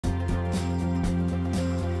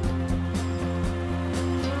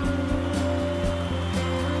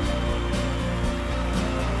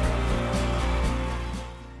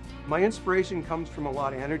My inspiration comes from a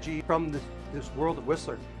lot of energy from this world of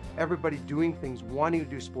Whistler. Everybody doing things, wanting to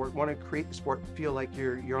do sport, wanting to create the sport, feel like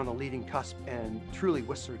you're on the leading cusp, and truly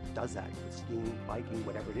Whistler does that with skiing, biking,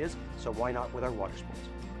 whatever it is. So why not with our water sports?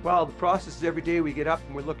 Well, the process is every day we get up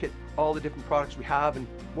and we look at all the different products we have and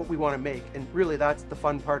what we want to make. And really that's the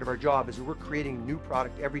fun part of our job, is we're creating new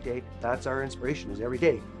product every day. That's our inspiration, is every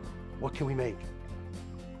day. What can we make?